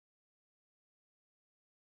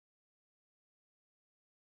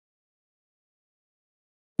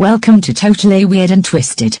Welcome to Totally Weird and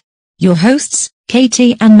Twisted. Your hosts,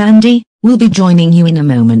 Katie and Mandy, will be joining you in a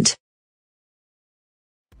moment.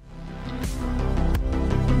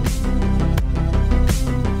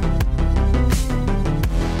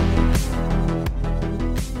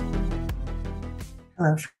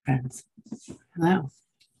 Hello, friends. Hello.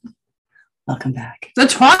 Welcome back. The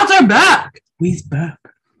twats are back. We's back.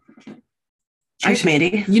 Cheers,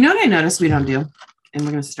 Mandy. You know what I noticed we don't do? And we're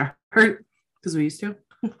going to start because we used to.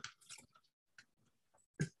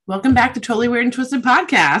 Welcome back to Totally Weird and Twisted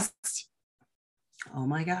Podcast. Oh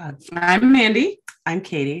my God. I'm Mandy. I'm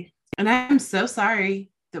Katie. And I'm so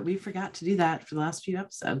sorry that we forgot to do that for the last few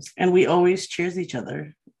episodes. And we always cheers each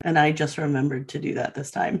other. And I just remembered to do that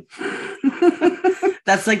this time.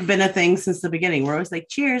 That's like been a thing since the beginning. We're always like,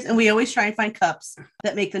 cheers. And we always try and find cups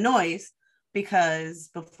that make the noise because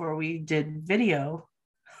before we did video.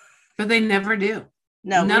 But they never do.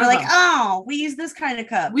 No, we were like, oh, we use this kind of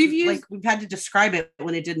cup. We've had to describe it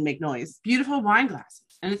when it didn't make noise. Beautiful wine glasses.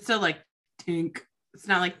 And it's still like tink. It's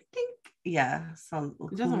not like tink. Yeah. So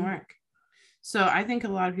it doesn't work. So I think a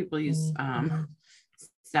lot of people use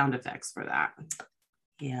sound effects for that.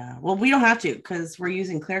 Yeah. Well, we don't have to because we're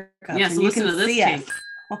using clear cups. Yeah, so listen to this tink.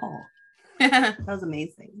 Oh, that was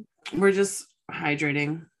amazing. We're just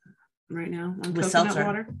hydrating right now on with coconut seltzer.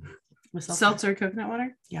 water. With seltzer coconut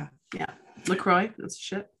water? Yeah. Yeah. LaCroix, that's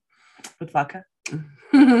shit. With vodka. All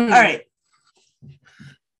right.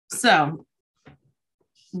 So,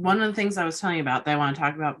 one of the things I was telling you about that I want to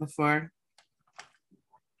talk about before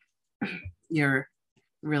your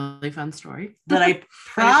really fun story that I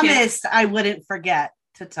promised I wouldn't forget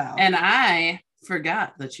to tell. And I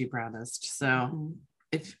forgot that you promised. So,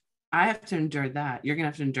 if I have to endure that, you're going to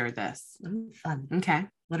have to endure this. Fun. Okay.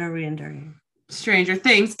 What are we enduring? Stranger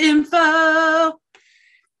Things info.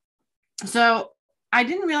 So I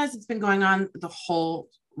didn't realize it's been going on the whole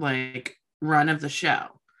run of the show,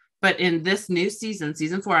 but in this new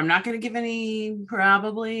season 4, I'm not going to give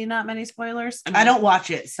probably not many spoilers. I don't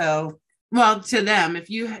watch it, so to them,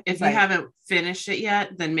 if you haven't finished it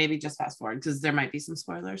yet, then maybe just fast forward because there might be some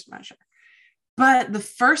spoilers. I'm not sure. But the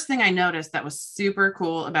first thing I noticed that was super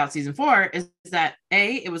cool about season 4 is that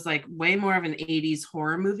it was like way more of an 80s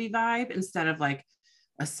horror movie vibe instead of like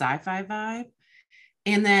a sci-fi vibe.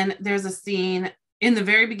 And then there's a scene in the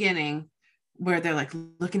very beginning where they're like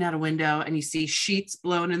looking out a window and you see sheets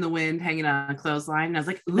blowing in the wind hanging on a clothesline. And I was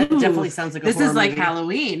like, ooh, that definitely sounds like this is like movie.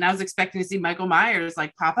 Halloween. I was expecting to see Michael Myers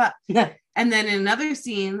like pop up. And then in another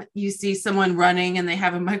scene, you see someone running and they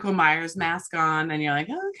have a Michael Myers mask on and you're like,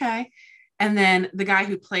 oh, okay. And then the guy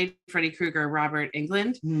who played Freddy Krueger, Robert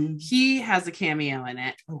Englund, he has a cameo in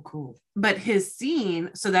it. Oh, cool. But his scene,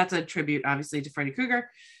 so that's a tribute, obviously, to Freddy Krueger.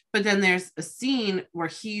 But then there's a scene where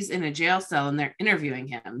he's in a jail cell and they're interviewing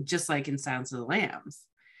him, just like in Silence of the Lambs.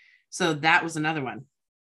 So that was another one.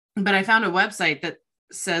 But I found a website that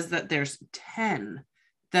says that there's 10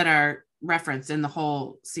 that are referenced in the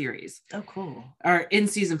whole series. Oh, cool. Or in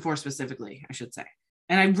season 4 specifically, I should say.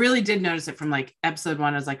 And I really did notice it from like episode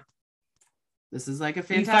 1. I was like, this is like a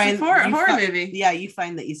fantastic horror movie. Yeah, you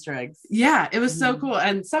find the Easter eggs. Yeah, it was so cool.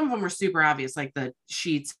 And some of them were super obvious, like the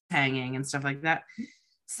sheets hanging and stuff like that.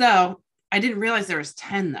 So I didn't realize there was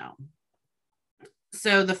 10 though.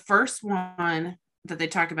 So the first one that they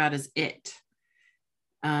talk about is It.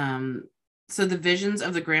 So the visions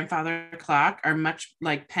of the grandfather clock are much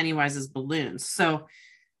like Pennywise's balloons. So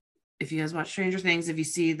if you guys watch Stranger Things, if you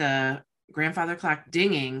see the grandfather clock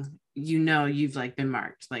dinging, you know you've like been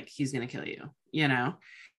marked, like he's gonna kill you, you know.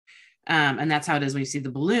 And that's how it is when you see the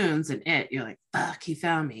balloons and It, you're like, fuck, he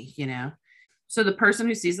found me, you know. So the person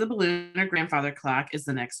who sees the balloon or grandfather clock is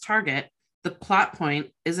the next target. The plot point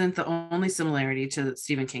isn't the only similarity to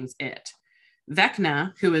Stephen King's It.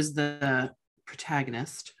 Vecna, who is the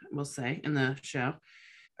protagonist, we'll say, in the show,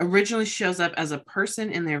 originally shows up as a person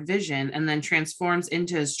in their vision and then transforms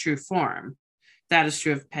into his true form. That is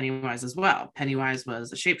true of Pennywise as well. Pennywise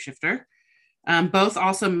was a shapeshifter. Both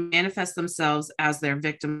also manifest themselves as their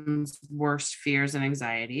victims' worst fears and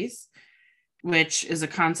anxieties, which is a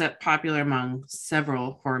concept popular among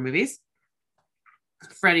several horror movies.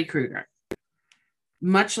 Freddy Krueger.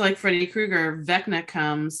 Much like Freddy Krueger, Vecna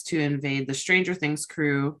comes to invade the Stranger Things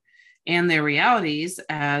crew and their realities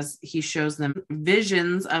as he shows them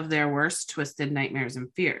visions of their worst twisted nightmares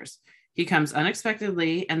and fears. He comes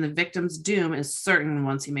unexpectedly, and the victim's doom is certain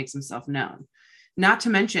once he makes himself known. Not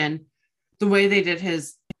to mention the way they did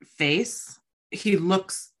his face. He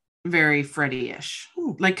looks very Freddy-ish,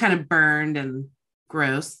 like kind of burned and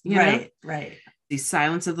gross. You know? Right. The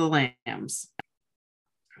Silence of the Lambs.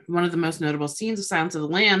 One of the most notable scenes of Silence of the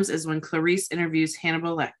Lambs is when Clarice interviews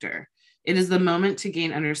Hannibal Lecter. It is the moment to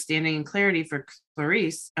gain understanding and clarity for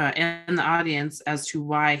Clarice and the audience as to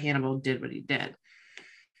why Hannibal did what he did.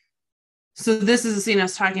 So this is a scene I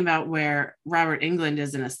was talking about where Robert Englund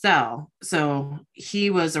is in a cell. So he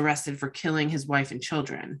was arrested for killing his wife and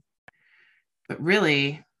children. But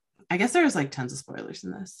really, I guess there was like tons of spoilers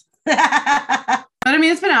in this. But I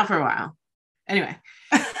mean, it's been out for a while. Anyway,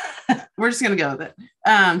 we're just going to go with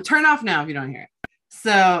it. Turn off now if you don't hear it.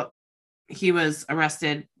 So he was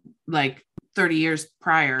arrested like 30 years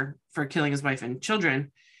prior for killing his wife and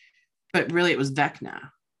children. But really, it was Vecna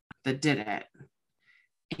that did it.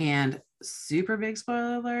 And super big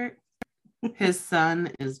spoiler alert, his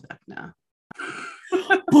son is Vecna.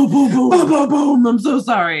 Boom, boom, boom, boom, boom, boom. I'm so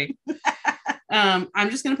sorry. I'm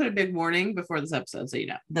just going to put a big warning before this episode so you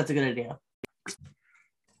know. That's a good idea.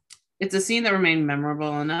 It's a scene that remained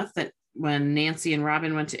memorable enough that when Nancy and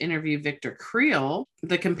Robin went to interview Victor Creel,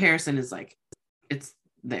 the comparison is like, it's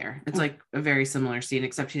there. It's like a very similar scene,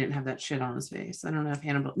 except he didn't have that shit on his face. I don't know if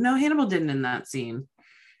Hannibal didn't in that scene.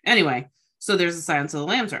 Anyway, so there's a Silence of the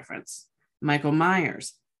Lambs reference. Michael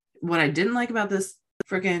Myers. What I didn't like about this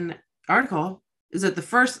freaking article is that the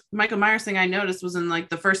first Michael Myers thing I noticed was in like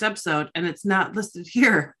the first episode, and it's not listed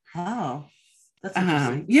here. Oh, that's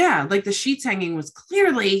interesting. Yeah, like the sheets hanging was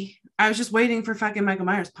clearly, I was just waiting for fucking Michael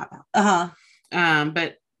Myers to pop out.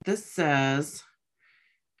 But this says,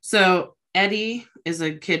 so Eddie is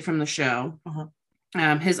a kid from the show.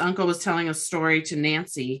 His uncle was telling a story to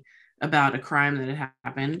Nancy about a crime that had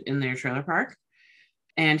happened in their trailer park.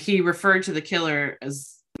 And he referred to the killer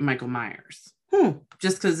as Michael Myers.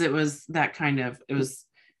 Just because it was that kind of, it was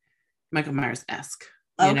Michael Myers-esque,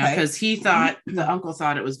 you know, because he thought, the uncle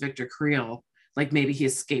thought it was Victor Creel, like maybe he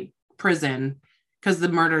escaped prison because the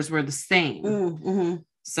murders were the same.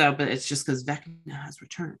 So, but it's just because Vecna has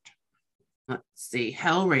returned. Let's see,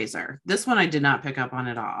 Hellraiser. This one I did not pick up on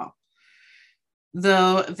at all.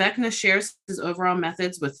 Though Vecna shares his overall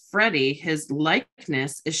methods with Freddy, his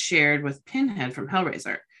likeness is shared with Pinhead from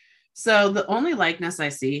Hellraiser. So the only likeness I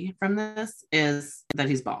see from this is that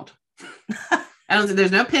he's bald. I don't think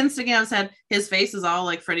there's no pins sticking out his head. His face is all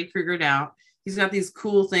like Freddy Kruegered out. He's got these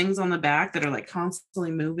cool things on the back that are like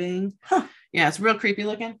constantly moving. Yeah, it's real creepy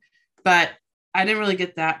looking. But I didn't really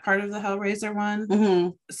get that part of the Hellraiser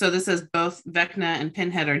one. So this says both Vecna and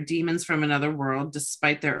Pinhead are demons from another world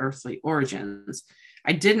despite their earthly origins.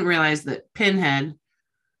 I didn't realize that Pinhead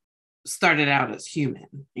started out as human.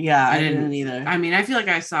 Yeah, I didn't either. I mean, I feel like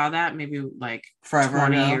I saw that maybe like forever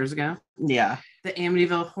 20 years ago. Yeah. The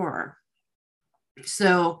Amityville Horror.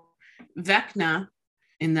 So Vecna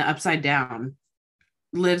in the Upside Down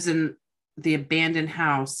lives in the abandoned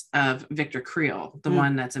house of Victor Creel, the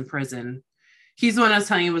one that's in prison. He's the one I was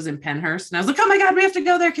telling you was in Penhurst. And I was like, oh my God, we have to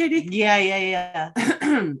go there, Katie. Yeah.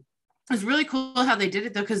 It's really cool how they did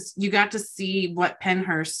it though, because you got to see what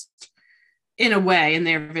Penhurst, in a way, in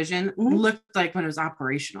their vision, looked like when it was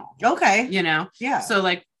operational. Okay. You know? Yeah. So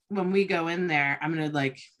like when we go in there, I'm gonna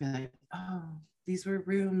like be like, oh, these were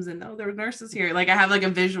rooms and oh, there were nurses here. Like I have like a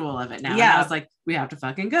visual of it now. Yeah. And I was like, we have to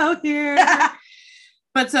fucking go here.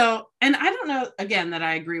 But so, and I don't know again that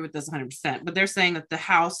I agree with this 100%, but they're saying that the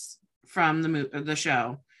house from the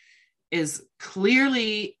show is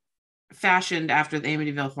clearly fashioned after the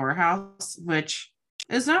Amityville Horror House, which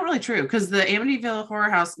is not really true because the Amityville Horror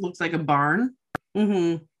House looks like a barn.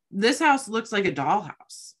 This house looks like a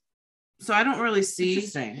dollhouse. So I don't really see.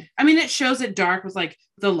 Interesting. I mean, it shows it dark with like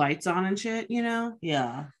the lights on and shit, you know?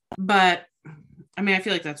 Yeah. But I mean, I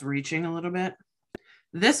feel like that's reaching a little bit.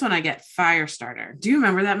 This one I get Firestarter. Do you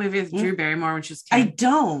remember that movie with Drew Barrymore when she was a kid? I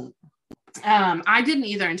don't. I didn't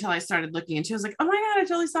either until I started looking into it. I was like, oh my God, I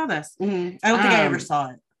totally saw this. I don't think I ever saw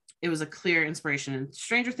it. It was a clear inspiration in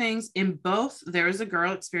Stranger Things. In both, there is a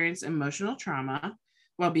girl experiencing emotional trauma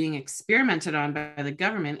while being experimented on by the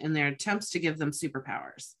government in their attempts to give them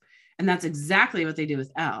superpowers. And that's exactly what they do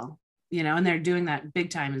with Elle, you know, and they're doing that big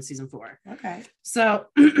time in season 4. Okay. So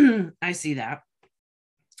I see that.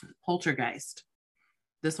 Poltergeist.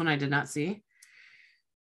 This one I did not see.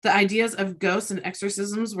 The ideas of ghosts and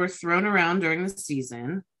exorcisms were thrown around during the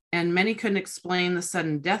season, and many couldn't explain the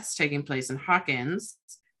sudden deaths taking place in Hawkins,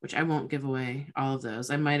 which I won't give away all of those.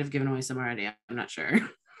 I might have given away some already. I'm not sure.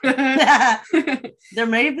 There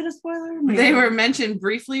may have been a spoiler. They were mentioned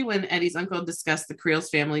briefly when Eddie's uncle discussed the Creel's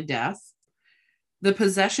family death. The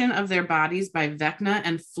possession of their bodies by Vecna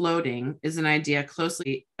and floating is an idea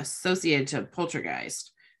closely associated to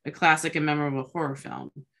Poltergeist, a classic and memorable horror film.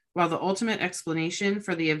 While the ultimate explanation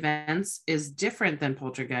for the events is different than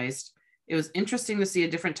Poltergeist, it was interesting to see a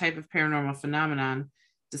different type of paranormal phenomenon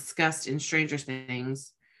discussed in Stranger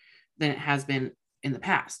Things than it has been in the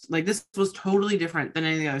past. Like this was totally different than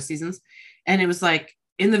any of the other seasons. And it was like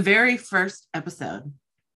in the very first episode.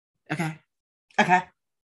 Okay.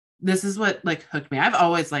 This is what like hooked me. I've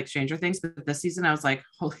always liked Stranger Things, but this season I was like,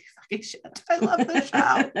 holy fucking shit. I love this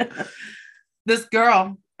show. This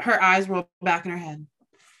girl, her eyes roll back in her head.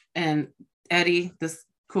 And Eddie, this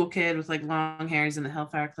cool kid with like long hair, he's in the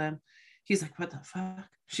Hellfire Club. He's like, what the fuck?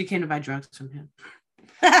 She came to buy drugs from him.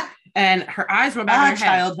 And her eyes roll back in her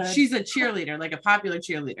childhood. head. She's a cheerleader, like a popular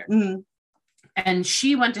cheerleader. Mm-hmm. And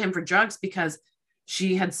she went to him for drugs because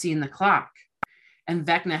she had seen the clock. And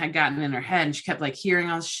Vecna had gotten in her head and she kept like hearing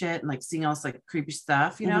all this shit and like seeing all this like creepy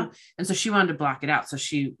stuff, you know? And so she wanted to block it out. So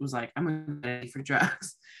she was like, I'm going to get for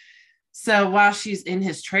drugs. So while she's in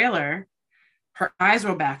his trailer, her eyes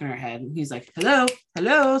roll back in her head. And he's like, hello.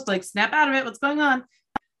 It's like, snap out of it. What's going on?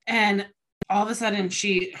 And all of a sudden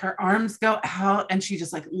her arms go out and she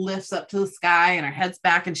just like lifts up to the sky and her head's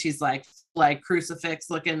back and she's like crucifix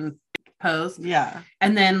looking pose. Yeah.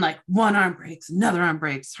 And then like one arm breaks, another arm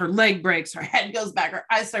breaks, her leg breaks, her head goes back, her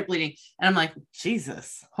eyes start bleeding. And I'm like,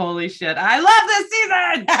 Jesus, holy shit. I love this season.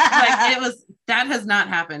 Like that has not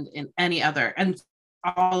happened in any other. And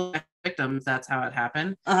all victims, that's how it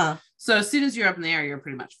happened. So as soon as you're up in the air, you're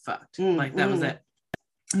pretty much fucked. Like that was it.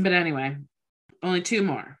 But anyway, only two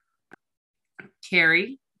more.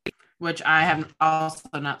 Carrie, which I have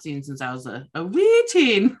also not seen since I was a wee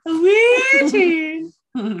teen.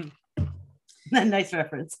 Nice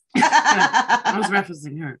reference. I was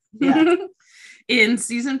referencing her. Yeah. In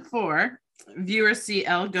season 4, viewers see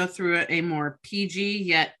Elle go through a more PG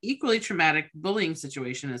yet equally traumatic bullying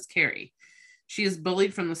situation as Carrie. She is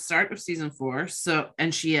bullied from the start of season 4.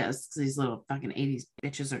 And she is. These little fucking 80s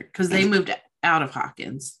bitches are, because they moved out of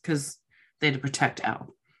Hawkins because they had to protect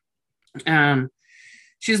Elle.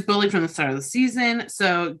 She was bullied from the start of the season,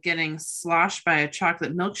 so getting sloshed by a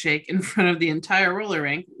chocolate milkshake in front of the entire roller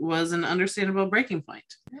rink was an understandable breaking point.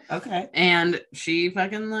 Okay. And she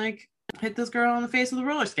fucking like hit this girl in the face with a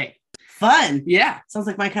roller skate. Fun. Yeah. Sounds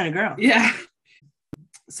like my kind of girl. Yeah.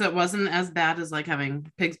 So it wasn't as bad as like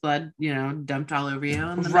having pig's blood, dumped all over you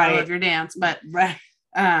in the middle of your dance. But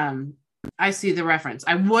I see the reference.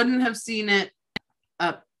 I wouldn't have seen it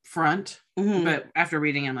up front, but after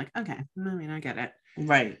reading it, I'm like, okay, I mean, I get it.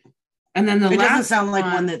 Right. And then it doesn't sound like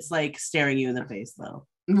one that's like staring you in the face though.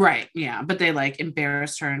 Right. Yeah. But they like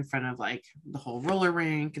embarrassed her in front of like the whole roller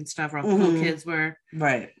rink and stuff where all the cool kids were.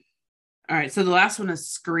 Right. All right. So the last one is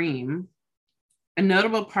Scream. A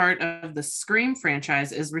notable part of the Scream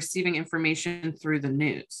franchise is receiving information through the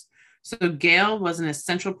news. So Gail was an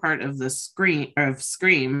essential part of the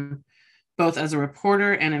Scream, both as a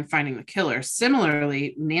reporter and in finding the killer.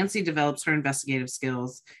 Similarly, Nancy develops her investigative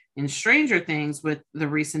skills in Stranger Things with the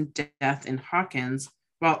recent death in Hawkins,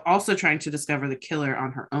 while also trying to discover the killer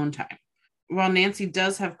on her own time. While Nancy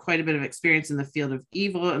does have quite a bit of experience in the field of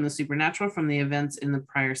evil and the supernatural from the events in the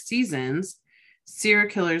prior seasons, serial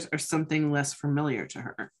killers are something less familiar to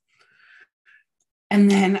her.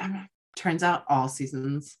 And then turns out all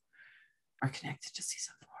seasons are connected to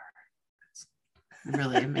season 4. It's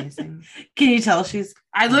really amazing. Can you tell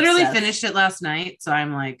I literally finished it last night, so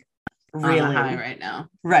I'm like really on a high right now.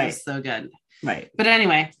 Right. It's so good. Right. But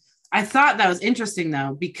anyway, I thought that was interesting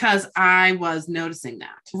though, because I was noticing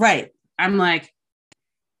that. Right. I'm like,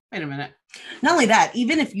 wait a minute. Not only that,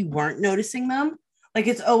 even if you weren't noticing them, like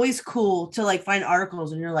it's always cool to like find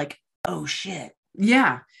articles and you're like, oh shit.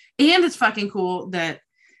 Yeah. And it's fucking cool that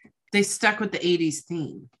they stuck with the 80s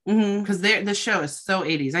theme because the show is so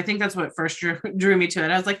 80s. I think that's what first drew me to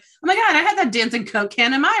it. I was like, oh my God, I had that dancing Coke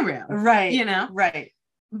can in my room. Right. Right.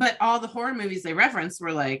 But all the horror movies they referenced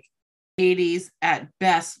were like 80s at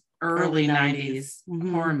best, early 90s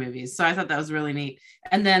horror movies. So I thought that was really neat.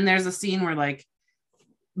 And then there's a scene where like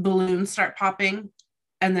balloons start popping.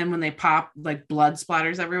 And then when they pop, like blood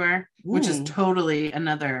splatters everywhere, which is totally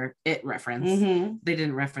another It reference. They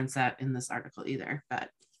didn't reference that in this article either, but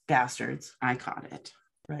bastards. I caught it.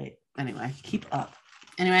 Right. Anyway. Keep up.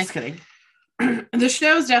 Anyway. Just kidding. The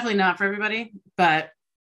show is definitely not for everybody, but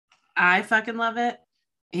I fucking love it.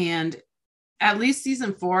 And at least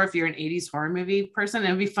season 4, if you're an 80s horror movie person,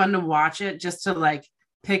 it'd be fun to watch it just to like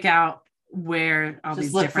pick out where all just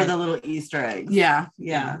these look different... for the little Easter eggs. Yeah.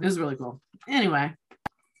 Yeah. It was really cool. Anyway.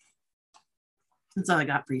 That's all I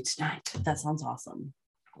got for you tonight. That sounds awesome.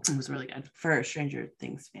 It was really good. For Stranger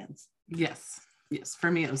Things fans. Yes.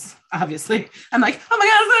 For me, it was obviously, I'm like, oh my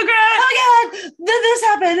God, it's so great. Oh my God, this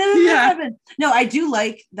happened. This happened. No, I do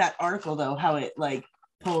like that article though, how it like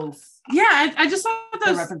pulls. Yeah, I just thought that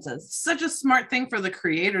was references. Such a smart thing for the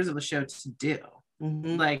creators of the show to do.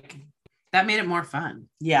 Like that made it more fun.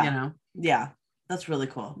 Yeah. Yeah. That's really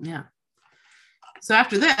cool. Yeah. So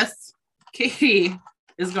after this, Katie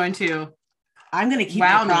is going to I'm going to keep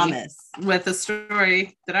wow my promise with a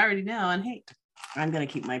story that I already know and hate. I'm going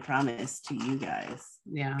to keep my promise to you guys.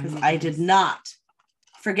 Yeah. Because I did not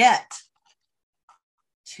forget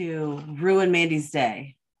to ruin Mandy's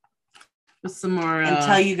day. With some more. And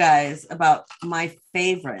tell you guys about my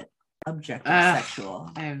favorite objective sexual.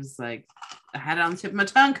 I was like, I had it on the tip of my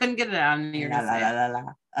tongue, couldn't get it out. And you're la, la, la, la, la.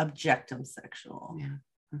 Objectum sexual. Yeah.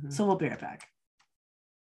 Mm-hmm. So we'll be right back.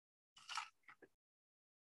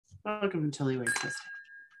 Welcome to Totally Weird Twisted.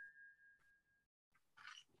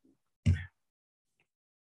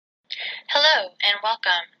 Hello and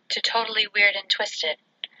welcome to Totally Weird and Twisted.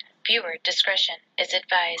 Viewer discretion is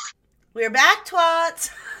advised. We're back,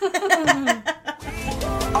 twats. It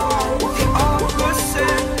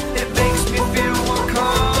makes me feel more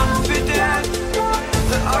confident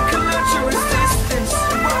that I can learn to resist this.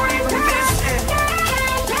 Won't even miss it.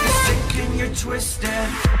 You're sick and you're twisted.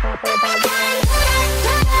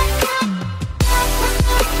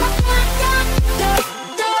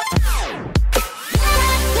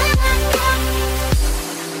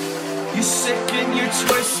 You're sick and you're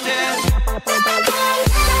twisted.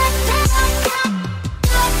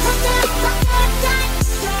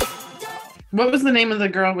 What was the name of the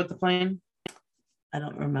girl with the plane? I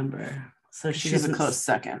don't remember. So She's a close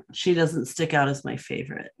second. She doesn't stick out as my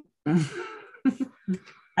favorite.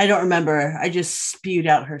 I don't remember. I just spewed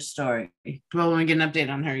out her story. Well, when we get an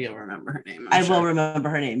update on her, you'll remember her name. I will remember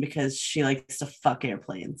her name because she likes to fuck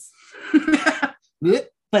airplanes.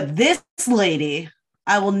 But this lady,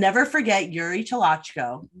 I will never forget Yuri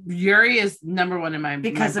Chalachko. Yuri is number one in my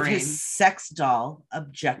because my of brain. his sex doll,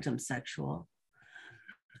 Objectum Sexual.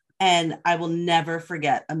 And I will never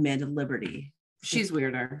forget Amanda Liberty. She's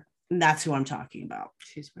weirder. And that's who I'm talking about.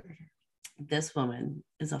 She's weirder. This woman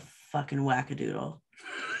is a fucking wackadoodle.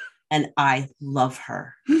 And I love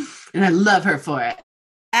her. And I love her for it.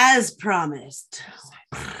 As promised.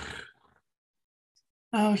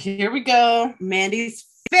 Oh, here we go. Mandy's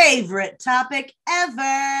favorite topic ever.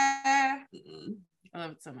 I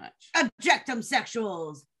love it so much. Objectum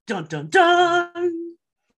Sexuals. Dun, dun, dun.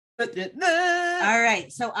 All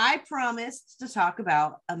right. So I promised to talk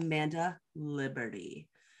about Amanda Liberty.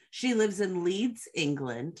 She lives in Leeds,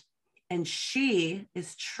 England, and she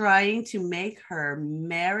is trying to make her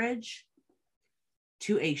marriage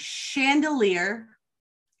to a chandelier,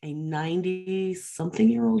 a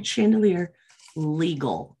 90-something-year-old chandelier,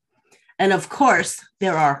 legal. And of course,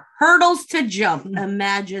 there are hurdles to jump.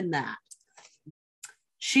 Imagine that.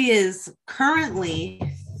 She is currently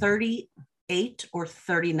 38 or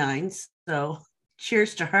 39. So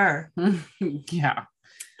cheers to her. Yeah.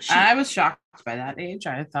 I was shocked by that age.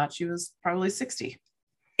 I thought she was probably 60.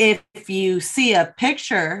 If you see a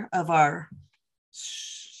picture of our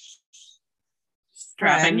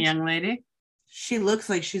Strapping young lady, she looks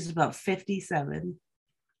like she's about 57.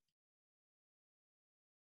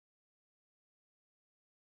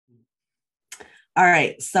 All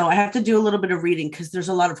right, so I have to do a little bit of reading because there's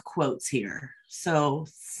a lot of quotes here. So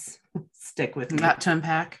stick with me. Not to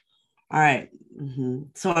unpack. All right. Mm-hmm.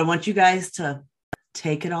 So I want you guys to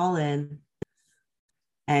take it all in.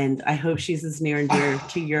 And I hope she's as near and dear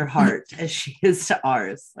to your heart as she is to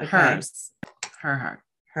ours. Okay? Hers. Her heart.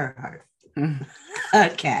 Her heart. Mm.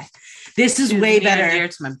 Okay. This is She's way near better. and dear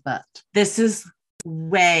to my butt. This is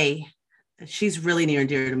way. She's really near and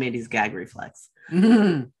dear to Mandy's gag reflex.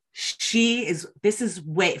 Mm-hmm. This is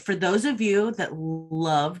way, for those of you that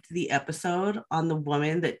loved the episode on the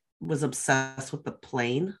woman that was obsessed with the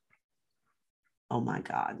plane. Oh my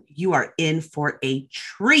God, you are in for a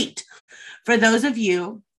treat. For those of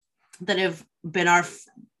you that have been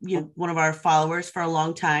one of our followers for a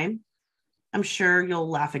long time, I'm sure you'll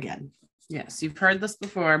laugh again. Yes, you've heard this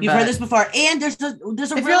before. You've heard this before, and there's a I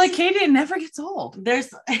really, feel like Katie never gets old.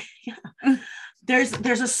 There's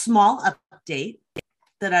a small update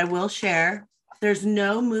that I will share. There's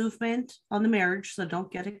no movement on the marriage, so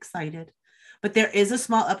don't get excited. But there is a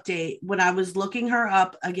small update. When I was looking her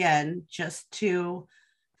up again, just to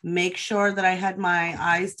make sure that I had my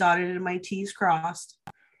I's dotted and my T's crossed,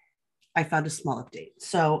 I found a small update.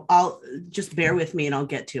 So I'll just bear with me and I'll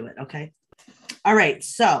get to it. Okay. All right.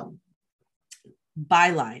 So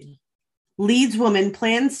byline: Leeds woman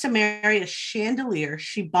plans to marry a chandelier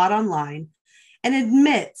she bought online and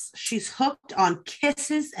admits she's hooked on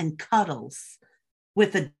kisses and cuddles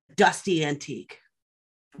with a dusty antique.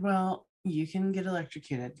 Well, you can get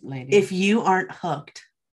electrocuted, lady. If you aren't hooked,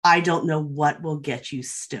 I don't know what will get you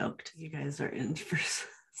stoked. You guys are in for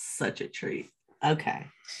such a treat. Okay.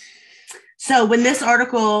 So when this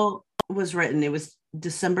article was written, it was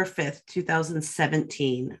December 5th,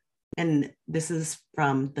 2017. And this is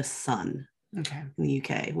from The Sun Okay. in the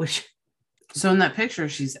UK, which, So in that picture,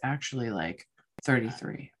 she's actually like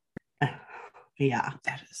 33. yeah,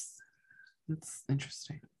 That's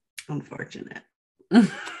interesting. unfortunate.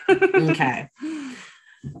 Okay.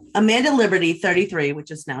 Amanda Liberty, 33, which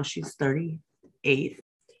is now she's 38,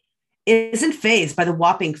 isn't fazed by the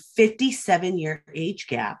whopping 57-year age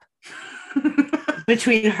gap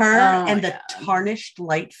between her and the tarnished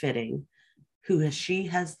light fitting, who she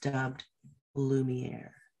has dubbed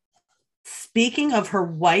Lumiere. Speaking of her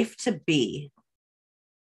wife-to-be,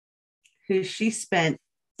 who she spent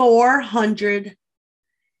 400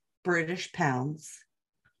 British pounds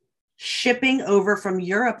shipping over from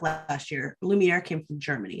Europe last year. Lumiere came from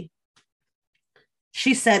Germany.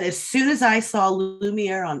 She said, as soon as I saw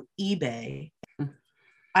Lumiere on eBay,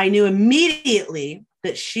 I knew immediately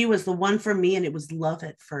that she was the one for me, and it was love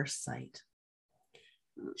at first sight.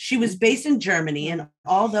 She was based in Germany, and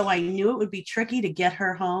although I knew it would be tricky to get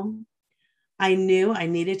her home, I knew I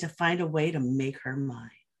needed to find a way to make her mine.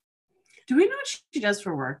 Do we know what she does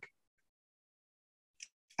for work?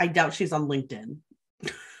 I doubt she's on LinkedIn.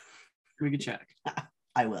 We could check.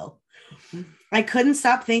 I will. I couldn't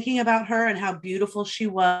stop thinking about her and how beautiful she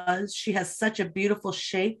was. She has such a beautiful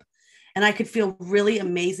shape, and I could feel really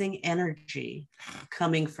amazing energy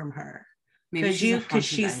coming from her. Because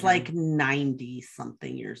she's like 90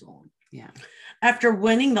 something years old. Yeah. After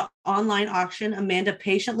winning the online auction, Amanda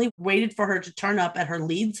patiently waited for her to turn up at her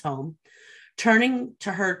Leeds home, turning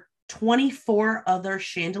to her 24 other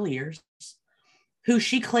chandeliers, who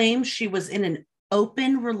she claims she was in an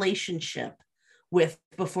open relationship with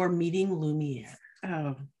before meeting Lumiere.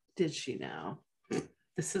 Oh, did she now?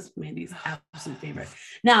 This is Mandy's absolute favorite.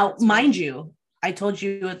 Now, mind you, I told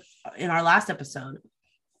you in our last episode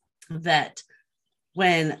that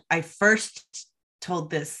when I first told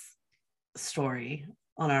this story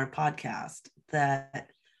on our podcast, that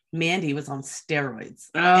Mandy was on steroids.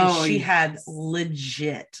 Oh, and she had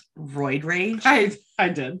legit roid rage. I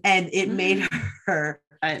did. And it made her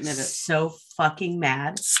I admit it. so fucking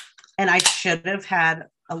mad. And I should have had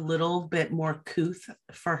a little bit more couth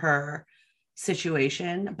for her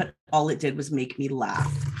situation, but all it did was make me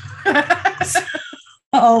laugh.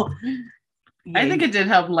 So I think it did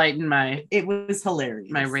help lighten my it was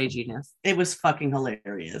hilarious. my raginess. It was fucking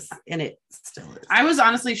hilarious. And it still is. I was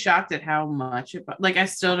honestly shocked at how much it, like, I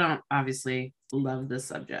still don't obviously love this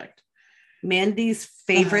subject. Mandy's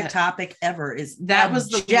favorite topic ever is that was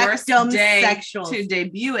the worst day to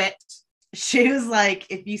debut it. She was like,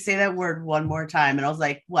 if you say that word one more time, and I was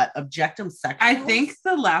like, what, objectum sexual? I think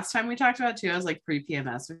the last time we talked about it too, I was like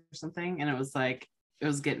pre-PMS or something, and it was like, it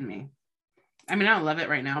was getting me. I mean, I don't love it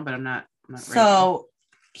right now, but I'm not so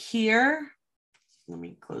here, let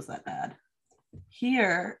me close that ad.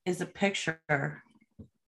 Here is a picture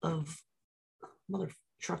of mother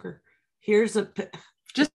trucker. Here's a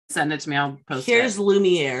just send it to me. I'll post it. Here's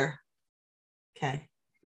Lumiere. Okay.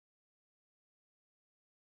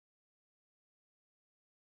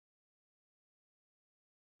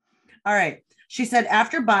 All right. She said,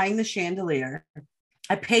 after buying the chandelier,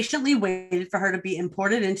 I patiently waited for her to be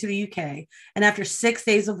imported into the UK. And after 6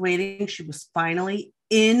 days of waiting, she was finally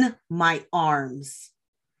in my arms.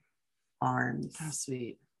 Arms. How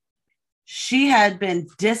sweet. She had been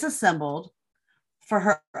disassembled for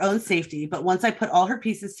her own safety. But once I put all her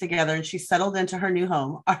pieces together and she settled into her new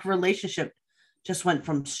home, our relationship just went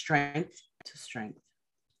from strength to strength.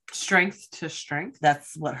 Strength to strength?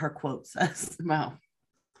 That's what her quote says. Wow.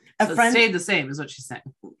 A friend stayed the same is what she's saying.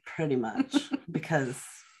 Pretty much, because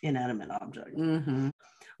inanimate object. Mm-hmm.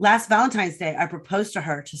 Last Valentine's Day, I proposed to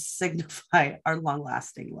her to signify our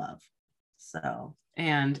long-lasting love. So,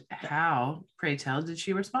 and how, pray tell, did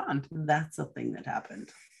she respond? That's a thing that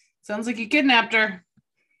happened. Sounds like you kidnapped her.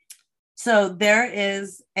 So there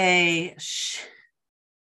is a,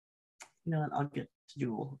 you know what? I'll get to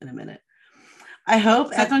Jewel in a minute. I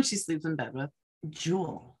hope that's one she sleeps in bed with.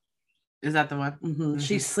 Jewel. Is that the one? Mm-hmm. Mm-hmm.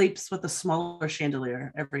 She sleeps with a smaller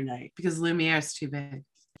chandelier every night because Lumiere is too big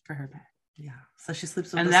for her bed. Yeah, so she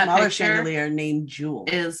sleeps with a smaller chandelier named Jewel.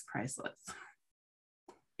 Is priceless.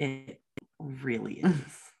 It really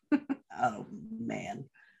is. Oh man,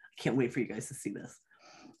 I can't wait for you guys to see this.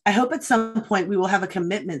 I hope at some point we will have a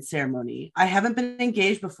commitment ceremony. I haven't been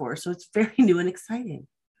engaged before, so it's very new and exciting.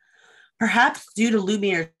 Perhaps due to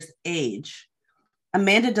Lumiere's age,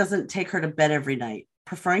 Amanda doesn't take her to bed every night,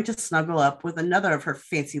 preferring to snuggle up with another of her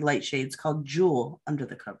fancy light shades called Jewel under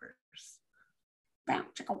the covers.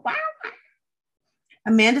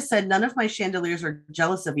 Amanda said none of my chandeliers are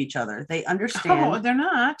jealous of each other. They understand. Oh, they're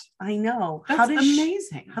not. I know. That's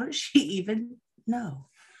amazing. How does she even know?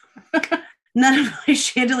 None of my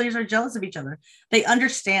chandeliers are jealous of each other. They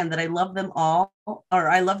understand that I love them all, or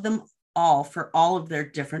I love them all for all of their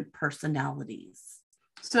different personalities.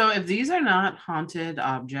 So if these are not haunted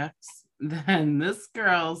objects, then this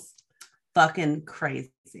girl's Fucking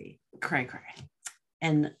crazy. cray cray.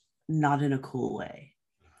 And not in a cool way.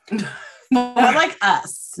 More like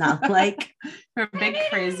us. Not like, Her big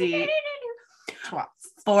crazy twats.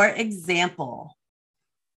 for example,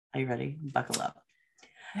 are you ready? Buckle up.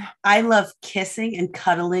 Yeah. I love kissing and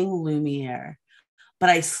cuddling Lumiere, but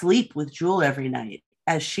I sleep with Jewel every night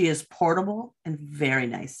as she is portable and very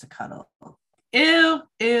nice to cuddle. Ew,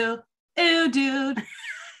 ew, ew, dude.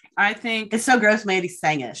 I think It's so gross, Mandy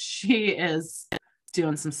sang it. she is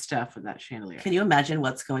doing some stuff with that chandelier. Can you imagine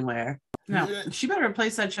what's going where? No, she better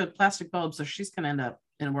replace that shit with plastic bulbs, so she's gonna end up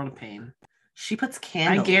in a world of pain. She puts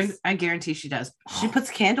candles. I guarantee she does. She puts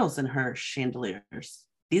candles in her chandeliers.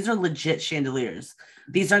 These are legit chandeliers.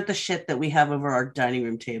 These aren't the shit that we have over our dining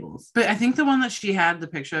room tables. But I think the one that she had the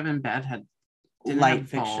picture of in bed had didn't Light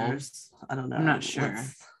have bulbs. fixtures. I don't know. I'm not sure.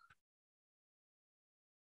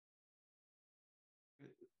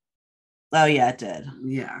 Oh yeah, it did.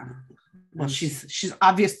 Yeah. Well, she's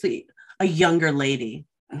obviously a younger lady.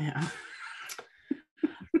 Yeah.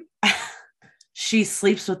 She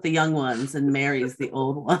sleeps with the young ones and marries the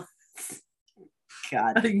old ones.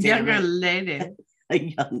 God A damn younger it. lady. A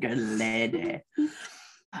younger lady.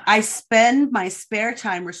 I spend my spare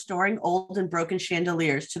time restoring old and broken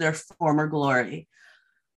chandeliers to their former glory,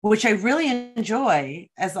 which I really enjoy,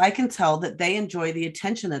 as I can tell that they enjoy the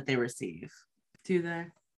attention that they receive. Do they?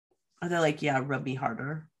 Are they like, yeah, rub me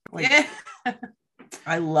harder? Like, Yeah.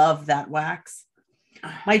 I love that wax.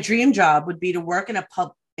 My dream job would be to work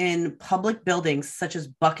in public buildings such as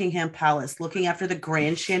Buckingham Palace, looking after the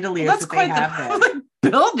grand chandeliers That's that they quite have there. the public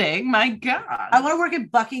building. My God. I want to work at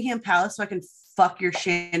Buckingham Palace so I can fuck your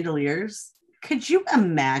chandeliers. Could you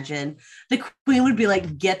imagine? The queen would be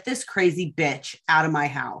like, get this crazy bitch out of my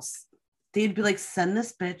house. They'd be like, send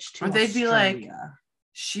this bitch to Or they'd be like,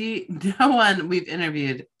 Australia. no one we've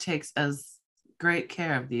interviewed takes as great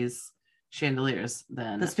care of these chandeliers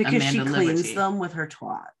than That's because she Amanda cleans Liberty. them with her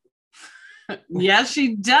twat. Yes,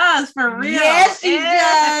 she does, for real. Yes, she Ew.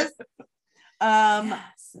 does.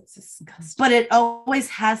 Yes, it's disgusting. But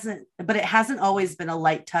it hasn't always been a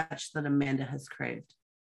light touch that Amanda has craved.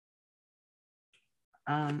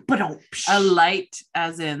 But A light,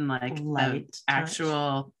 as in like Light touch.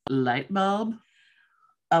 actual light bulb.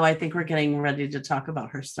 Oh, I think we're getting ready to talk about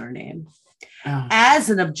her surname. Oh. As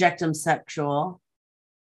an objectum sexual,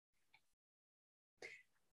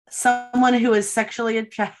 someone who is sexually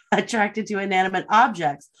attracted to inanimate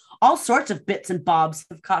objects, all sorts of bits and bobs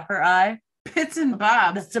have caught her eye. Bits and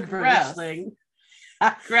bobs. That's a British Gross. thing.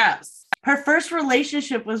 Gross. Her first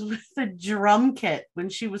relationship was with a drum kit when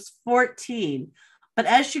she was 14. But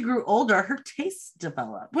as she grew older, her tastes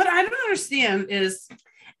developed. What I don't understand is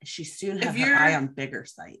She soon If had her you're- eye on bigger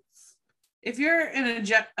sights. if you're an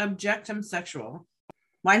objectum sexual,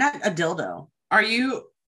 Why not a dildo? are you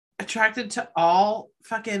attracted to all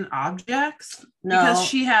fucking objects? No. Because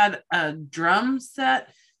she had a drum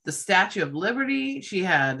set, the Statue of Liberty, she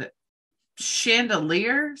had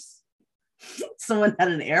chandeliers. Someone had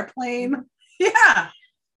an airplane. Yeah.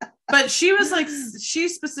 But she was like, she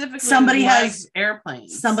specifically Somebody liked has-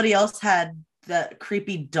 airplanes. Somebody else had the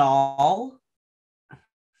creepy doll.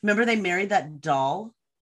 Remember they married that doll?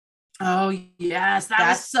 Oh yes, that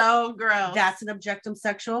That's- was so gross. That's an objectum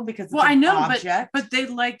sexual because it's well, I an know, object. but they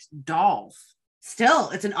liked dolls. Still,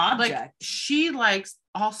 it's an Like object. she likes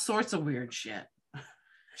all sorts of weird shit.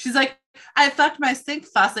 She's like, I fucked my sink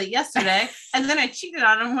faucet yesterday, and then I cheated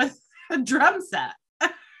on him with a drum set.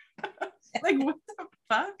 Like what the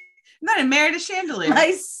fuck? And then I married a chandelier. My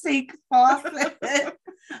sink faucet. I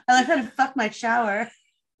like how to fuck my shower.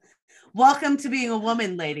 Welcome to being a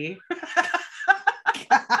woman, lady.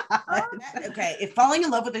 Okay, if falling in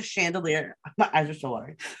love with a chandelier, my eyes are still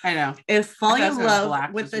watering. I know. If falling That's in where love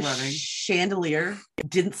black with was the running. chandelier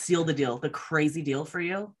didn't seal the deal, the crazy deal for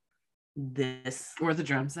you, this Or the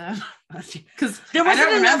drum set. Because There I wasn't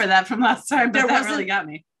don't remember enough- that from last time, but there that wasn't- really got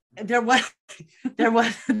me. there wasn't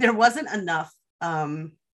enough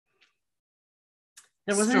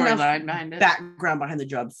there wasn't enough Storyline behind it. background behind the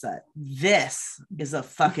drum set. This is a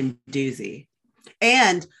fucking doozy.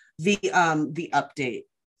 And the update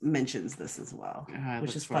mentions this as well, I which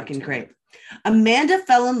look is forward fucking to great. it. Amanda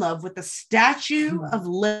fell in love with the Statue of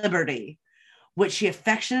Liberty, which she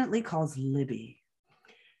affectionately calls Libby,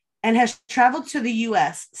 and has traveled to the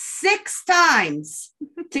US 6 times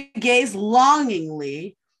to gaze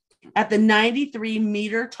longingly at the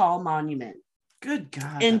 93-meter tall monument. Good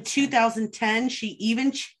God. In that's 2010, she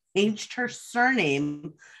even changed her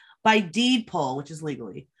surname by deed poll, which is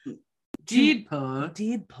legally Deed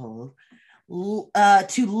poll.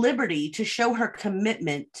 to Liberty to show her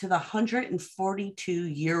commitment to the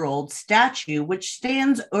 142-year-old statue, which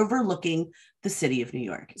stands overlooking the city of New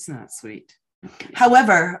York. It's not sweet.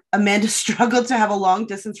 However, Amanda struggled to have a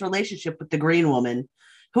long-distance relationship with the green woman,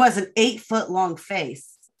 who has an 8-foot-long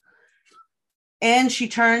face. And she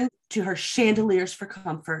turned to her chandeliers for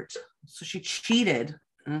comfort. So she cheated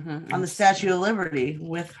on the Statue of Liberty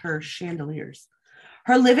with her chandeliers.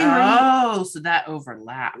 Her living room. Oh, so that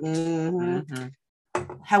overlapped.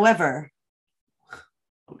 However,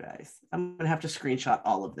 guys, I'm going to have to screenshot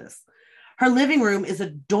all of this. Her living room is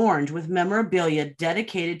adorned with memorabilia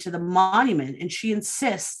dedicated to the monument, and she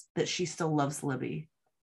insists that she still loves Libby.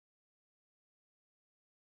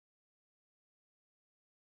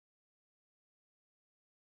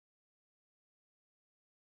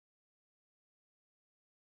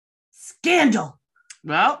 Scandal.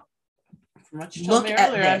 Well, from what you Look told me at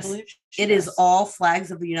earlier, I this. believe It is all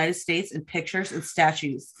flags of the United States and pictures and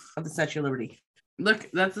statues of the Statue of Liberty. Look,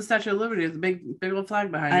 that's the Statue of Liberty. There's a big old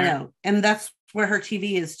flag behind I her. know. And that's where her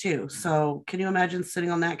TV is too. So can you imagine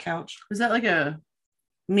sitting on that couch? Is that like a...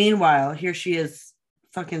 Meanwhile, here she is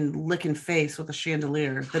fucking licking face with a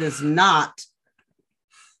chandelier that is not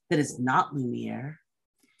Lumiere.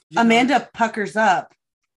 Amanda puckers up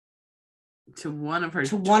to one of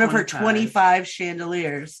her 25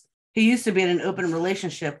 chandeliers. He used to be in an open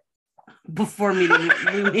relationship before meeting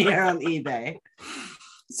Lumiere on eBay.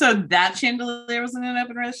 So that chandelier was in an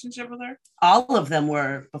open relationship with her? All of them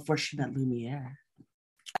were before she met Lumiere.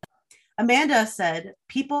 Amanda said,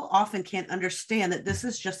 people often can't understand that this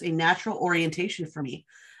is just a natural orientation for me,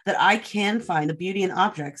 that I can find the beauty in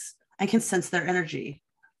objects and can sense their energy.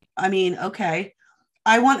 I mean, okay.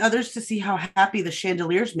 I want others to see how happy the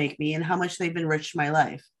chandeliers make me and how much they've enriched my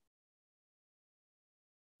life.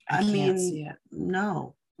 I mean, see it.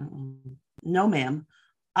 no. No, ma'am.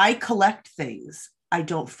 I collect things. I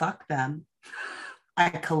don't fuck them. I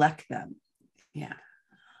collect them. Yeah.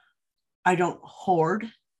 I don't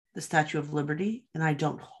hoard the Statue of Liberty, and I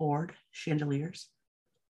don't hoard chandeliers.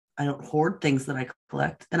 I don't hoard things that I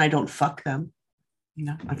collect, and I don't fuck them.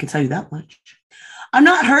 No. I can tell you that much. I'm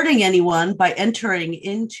not hurting anyone by entering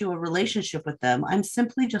into a relationship with them. I'm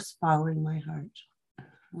simply just following my heart.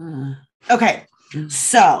 Okay,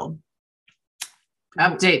 so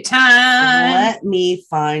update time. Let me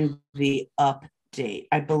find the update.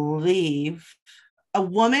 I believe a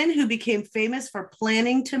woman who became famous for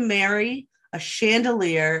planning to marry a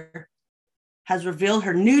chandelier has revealed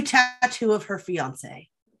her new tattoo of her fiance.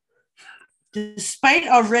 Despite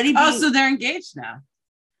already being... so they're engaged now.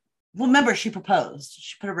 Well, remember, she proposed.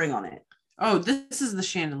 She put a ring on it. Oh, this is the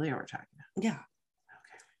chandelier we're talking about.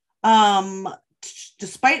 Yeah.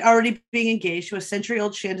 Despite already being engaged to a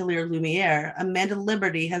century-old chandelier Lumiere, Amanda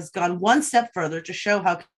Liberty has gone one step further to show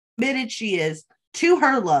how committed she is to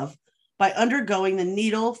her love by undergoing the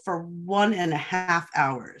needle for 1.5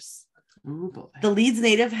 hours. Ooh, boy. The Leeds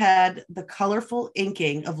native had the colorful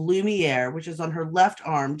inking of Lumiere, which is on her left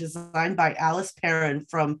arm, designed by Alice Perrin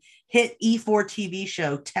from hit E4 TV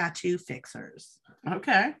show Tattoo Fixers.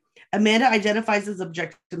 Okay. Amanda identifies as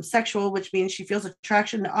objectum sexual, which means she feels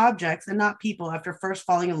attraction to objects and not people after first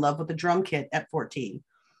falling in love with a drum kit at 14.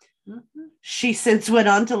 She since went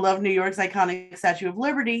on to love New York's iconic Statue of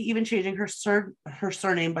Liberty, even changing her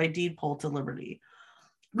surname by deed poll to Liberty.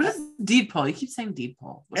 What is deed poll? You keep saying deed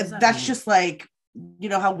poll. That's just like, you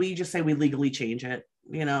know how we just say we legally change it,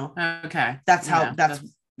 you know? Okay. That's how that's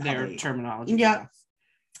their terminology. Yeah.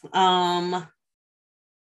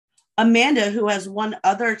 Amanda, who has one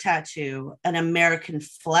other tattoo, an American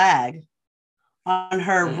flag on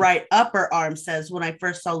her right upper arm, says, when I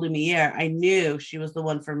first saw Lumiere, I knew she was the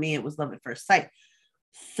one for me. It was love at first sight.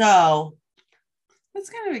 So that's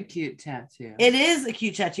kind of a cute tattoo. It is a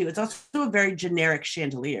cute tattoo. It's also a very generic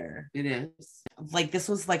chandelier. It is. Like, this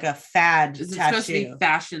was like a fad Is it tattoo. supposed to be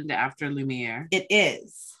fashioned after Lumiere? It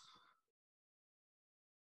is.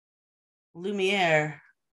 Lumiere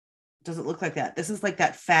doesn't look like that. This is like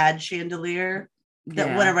that fad chandelier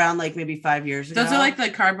that went around like maybe 5 years ago. Those are like the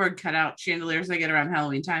cardboard cutout chandeliers they get around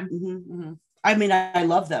Halloween time. I mean, I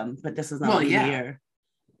love them, but this is not Lumiere.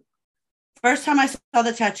 First time I saw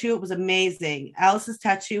the tattoo, it was amazing. Alice's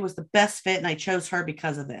tattoo was the best fit, and I chose her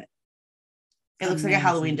because of it. It looks like a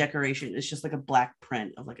Halloween decoration. It's just like a black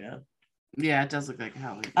print of like a... Yeah, it does look like a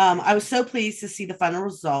Halloween. I was so pleased to see the final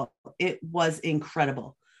result. It was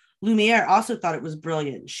incredible. Lumiere also thought it was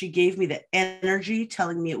brilliant. She gave me the energy,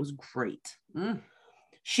 telling me it was great.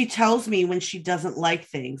 She tells me when she doesn't like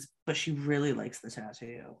things, but she really likes the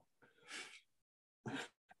tattoo.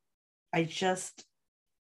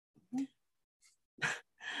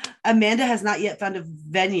 Amanda has not yet found a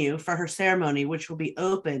venue for her ceremony, which will be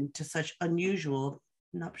open to such unusual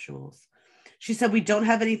nuptials. She said, we don't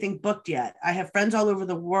have anything booked yet. I have friends all over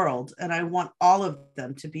the world, and I want all of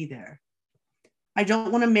them to be there. I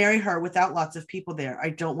don't want to marry her without lots of people there.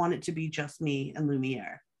 I don't want it to be just me and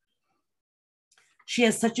Lumiere. She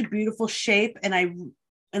has such a beautiful shape, and I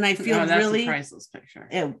feel that's really a priceless picture.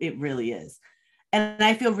 It really is. And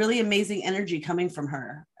I feel really amazing energy coming from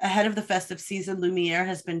her. Ahead of the festive season, Lumiere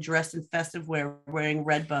has been dressed in festive wear, wearing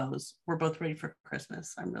red bows. We're both ready for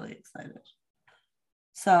Christmas. I'm really excited.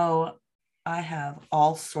 So I have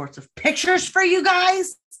all sorts of pictures for you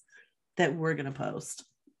guys that we're going to post.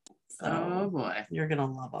 So Oh boy. you're going to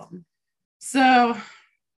love them. So,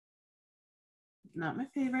 not my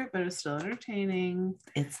favorite, but it's still entertaining.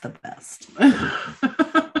 It's the best.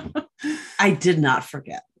 I did not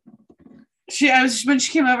forget. When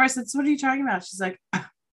she came over, I said, so what are you talking about? She's like,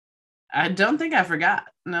 I don't think I forgot.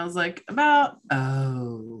 And I was like,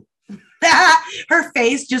 oh. Her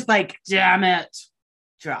face just like, Damn it.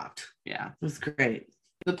 dropped. Yeah. It was great.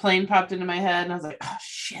 The plane popped into my head and I was like, oh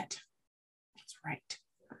shit. That's right.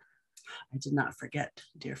 I did not forget,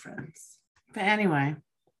 dear friends. But anyway,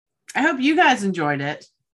 I hope you guys enjoyed it.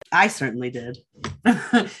 I certainly did.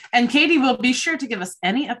 And Katie will be sure to give us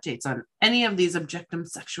any updates on any of these objectum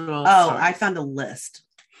sexual. Oh, stories. I found a list.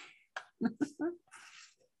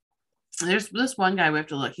 There's this one guy we have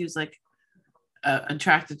to look. He was like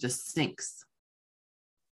attracted to sinks.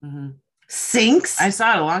 Mm-hmm. Sinks? I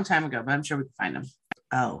saw it a long time ago, but I'm sure we can find him.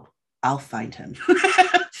 Oh, I'll find him.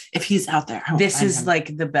 If he's out there. This is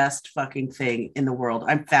like the best fucking thing in the world.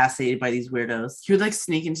 I'm fascinated by these weirdos. He would like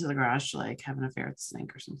sneak into the garage to like have an affair with the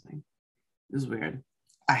snake or something. It was weird.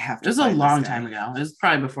 I have to. It was a find long this guy. time ago. It was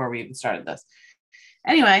probably before we even started this.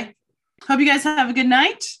 Anyway, hope you guys have a good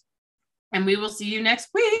night. And we will see you next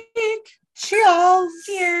week. Cheers.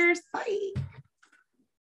 Cheers. Bye.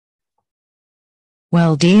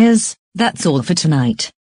 Well, dears, that's all for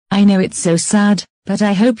tonight. I know it's so sad, but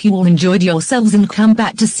I hope you all enjoyed yourselves and come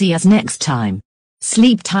back to see us next time.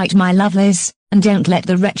 Sleep tight, my lovelies, and don't let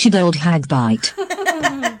the wretched old hag bite. It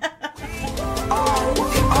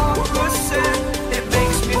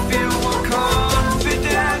makes me feel more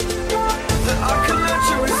confident that I can learn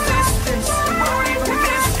to resist this. Won't even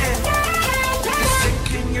miss it. You're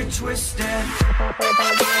sick and you're twisted.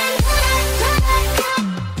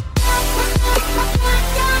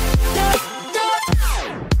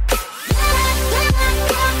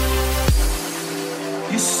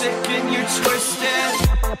 You're sick and you're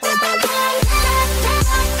twisted.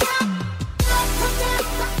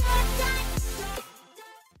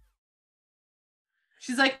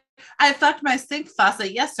 She's like, I fucked my sink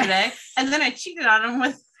faucet yesterday, and then I cheated on him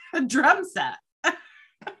with a drum set.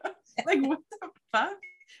 Like, what the fuck?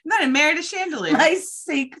 And then I married a chandelier. My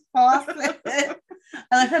sink faucet. I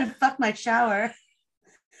like how to fuck my shower.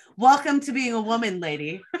 Welcome to being a woman,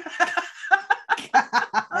 lady.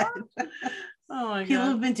 God. Oh my People god.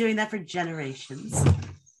 have been doing that for generations.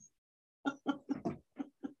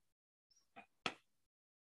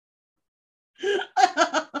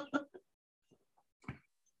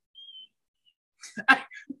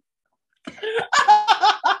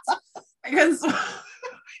 I guess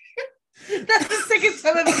That's the second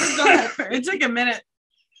time I've ever done that. it took a minute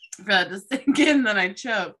for that to sink in, then I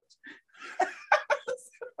choked.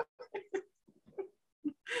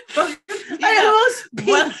 I almost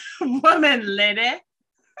peed. Woman, lady.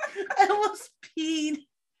 I almost peed.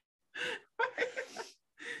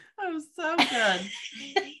 That was so good.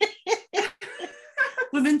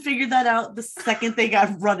 Women figured that out the second they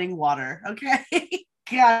got running water. Okay.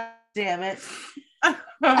 God damn it. Oh,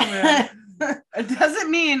 man. It doesn't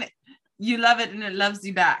mean you love it and it loves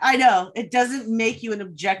you back. I know. It doesn't make you an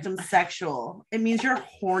objectum sexual. It means you're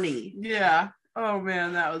horny. Yeah. Oh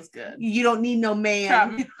man, that was good. You don't need no man.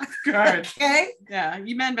 Caught me off guard. Okay. Yeah,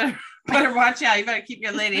 you men better watch out. You better keep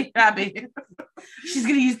your lady happy. She's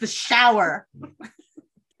gonna use the shower.